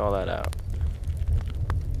 dig all that out.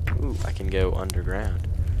 Ooh, I can go underground.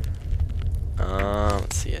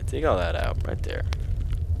 Let's see, yeah, dig all that out right there.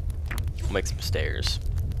 We'll make some stairs.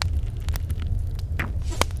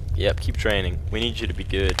 Yep, keep training. We need you to be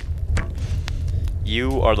good.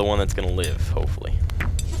 You are the one that's gonna live, hopefully.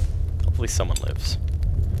 Hopefully someone lives.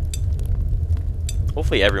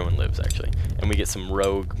 Hopefully everyone lives, actually. And we get some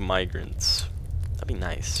rogue migrants. That'd be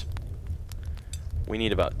nice. We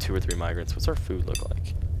need about 2 or 3 migrants. What's our food look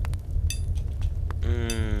like?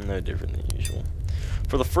 No different than usual.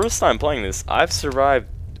 For the first time playing this, I've survived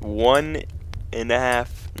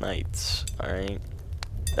 1.5 nights. Alright?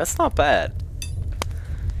 That's not bad.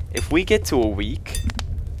 If we get to a week,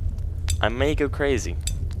 I may go crazy.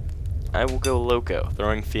 I will go loco,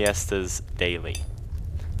 throwing fiestas daily.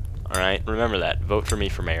 Alright? Remember that. Vote for me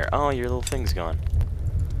for mayor. Oh, your little thing's gone.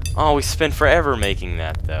 Oh, we spent forever making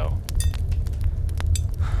that, though.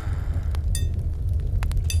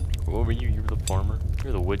 What were you? You were the farmer? You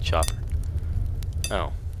were the wood chopper.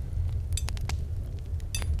 Oh.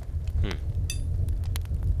 We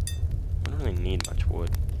don't really need much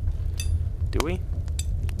wood. Do we?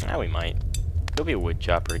 Ah, we might. Go be a wood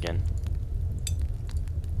chopper again.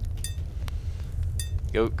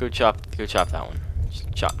 Go chop that one.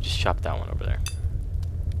 Just chop that one over there.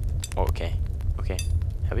 Oh, okay. Okay.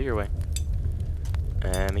 Have it your way.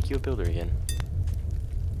 Make you a builder again.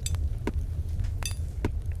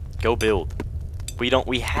 Go build.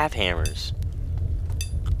 We have hammers.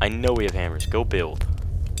 I know we have hammers. Go build.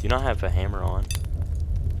 Do you not have a hammer on?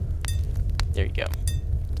 There you go.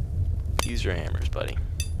 Use your hammers, buddy.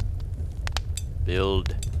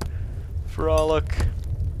 Build. Frolic.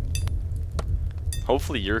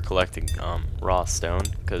 Hopefully you're collecting raw stone,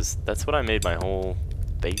 because that's what I made my whole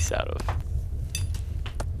base out of.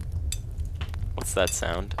 What's that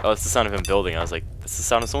sound? Oh, it's the sound of him building. I was like, that's the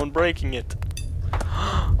sound of someone breaking it.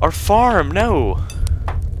 Our farm! No!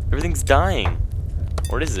 Everything's dying.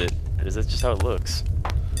 Or is it? Or is that just how it looks?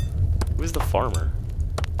 Who's the farmer?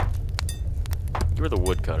 You were the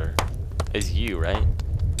woodcutter. It's you, right?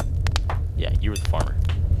 Yeah, you were the farmer.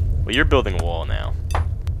 Well, you're building a wall now.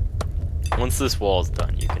 Once this wall's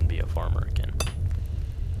done, you can be a farmer again.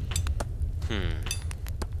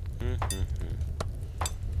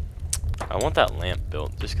 I want that lamp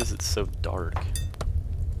built, just because it's so dark.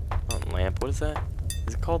 Oh, lamp, what is that?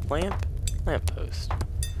 Is it called lamp? Lamp post.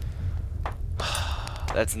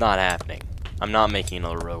 That's not happening. I'm not making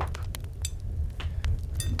another rope.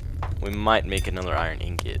 We might make another iron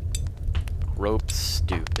ingot. Rope's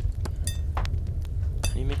stupid.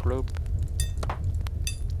 How do you make rope?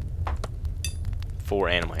 4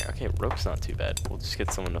 animal hair. Okay, rope's not too bad. We'll just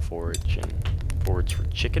get someone to forage and forage for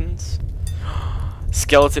chickens.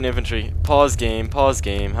 Skeleton infantry. Pause game. Pause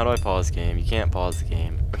game. How do I pause game? You can't pause the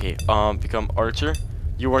game. Okay, become archer.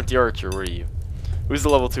 You weren't the archer, were you? Who's the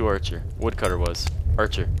level 2 archer? Woodcutter was.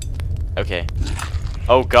 Archer. Okay.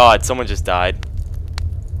 Oh god, someone just died.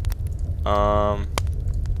 Come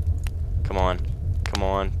on. Come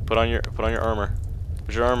on. Put on your armor.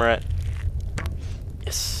 Where's your armor at?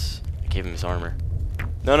 Yes. I gave him his armor.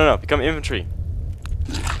 No, no, no. Become infantry.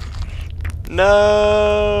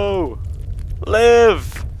 No!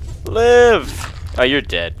 Live! Live! Oh, you're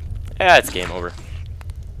dead. Yeah, it's game over.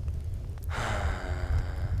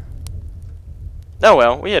 Oh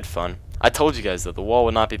well, we had fun. I told you guys that the wall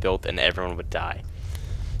would not be built and everyone would die.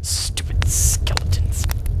 Stupid skeletons.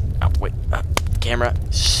 Oh, wait. Camera.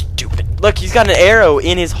 Stupid. Look, he's got an arrow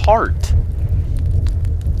in his heart.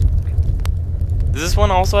 Does this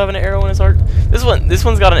one also have an arrow in his heart? This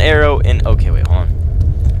one's got an arrow in... Okay, wait, hold on.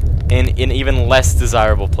 In an even less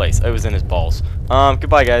desirable place. It was in his balls.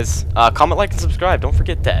 Goodbye, guys. Comment, like, and subscribe. Don't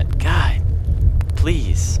forget that. God.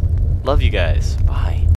 Please. Love you guys. Bye.